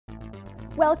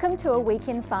Welcome to a week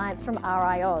in science from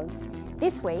RiAus.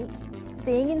 This week,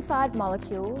 seeing inside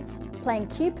molecules, playing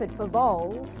Cupid for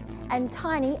voles, and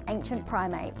tiny ancient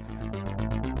primates.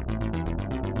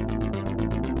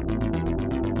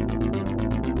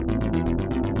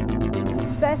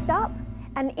 First up,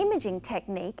 an imaging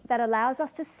technique that allows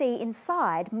us to see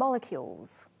inside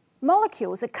molecules.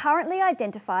 Molecules are currently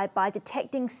identified by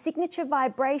detecting signature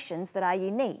vibrations that are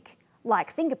unique,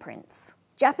 like fingerprints.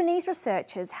 Japanese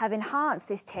researchers have enhanced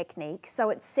this technique so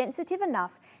it's sensitive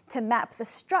enough to map the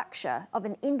structure of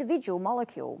an individual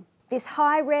molecule. This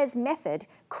high-res method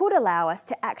could allow us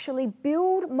to actually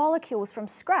build molecules from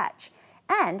scratch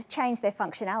and change their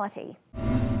functionality.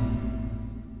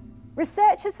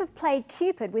 Researchers have played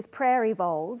Cupid with prairie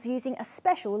voles using a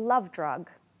special love drug.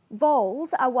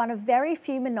 Voles are one of very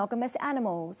few monogamous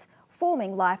animals,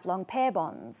 forming lifelong pair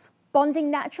bonds.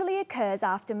 Bonding naturally occurs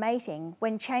after mating,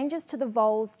 when changes to the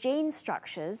vole's gene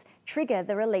structures trigger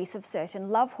the release of certain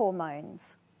love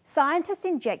hormones. Scientists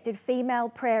injected female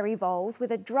prairie voles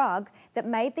with a drug that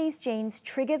made these genes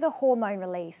trigger the hormone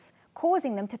release,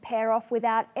 causing them to pair off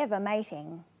without ever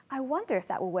mating. I wonder if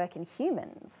that will work in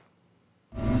humans.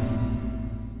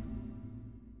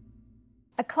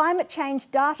 A climate change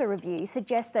data review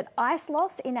suggests that ice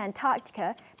loss in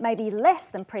Antarctica may be less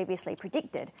than previously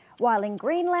predicted, while in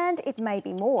Greenland it may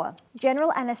be more.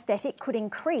 General anaesthetic could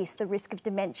increase the risk of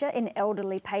dementia in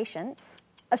elderly patients.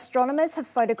 Astronomers have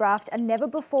photographed a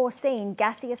never-before-seen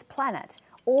gaseous planet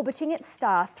orbiting its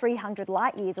star 300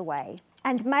 light-years away.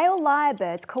 And male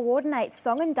lyrebirds coordinate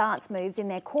song and dance moves in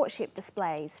their courtship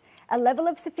displays, a level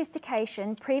of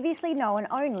sophistication previously known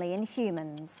only in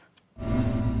humans.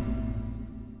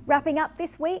 Wrapping up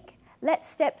this week, let's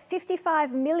step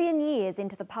 55 million years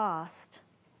into the past.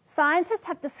 Scientists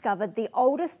have discovered the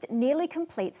oldest nearly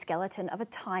complete skeleton of a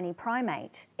tiny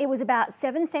primate. It was about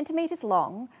 7 centimetres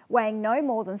long, weighing no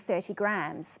more than 30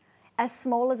 grams, as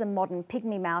small as a modern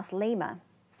pygmy mouse lemur.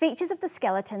 Features of the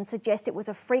skeleton suggest it was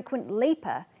a frequent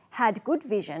leaper, had good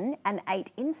vision, and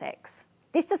ate insects.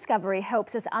 This discovery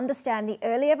helps us understand the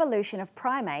early evolution of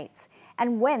primates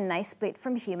and when they split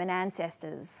from human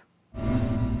ancestors.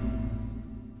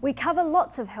 We cover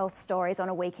lots of health stories on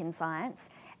A Week in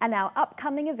Science, and our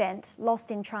upcoming event,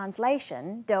 Lost in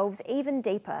Translation, delves even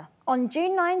deeper. On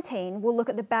June 19, we'll look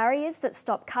at the barriers that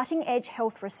stop cutting-edge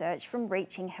health research from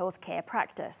reaching healthcare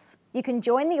practice. You can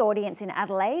join the audience in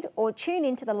Adelaide or tune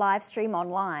into the live stream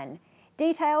online.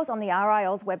 Details on the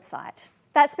RiAus website.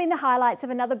 That's been the highlights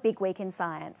of another big week in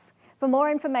science. For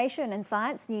more information and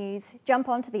science news, jump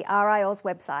onto the RiAus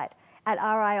website at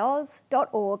riaus.org.au,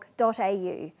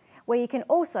 where you can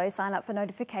also sign up for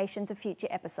notifications of future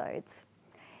episodes.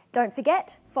 Don't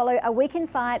forget, follow A Week in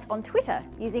Science on Twitter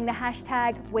using the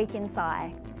hashtag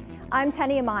WeekInSci. I'm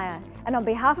Tania Meyer, and on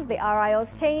behalf of the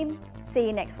RiAus team, see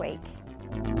you next week.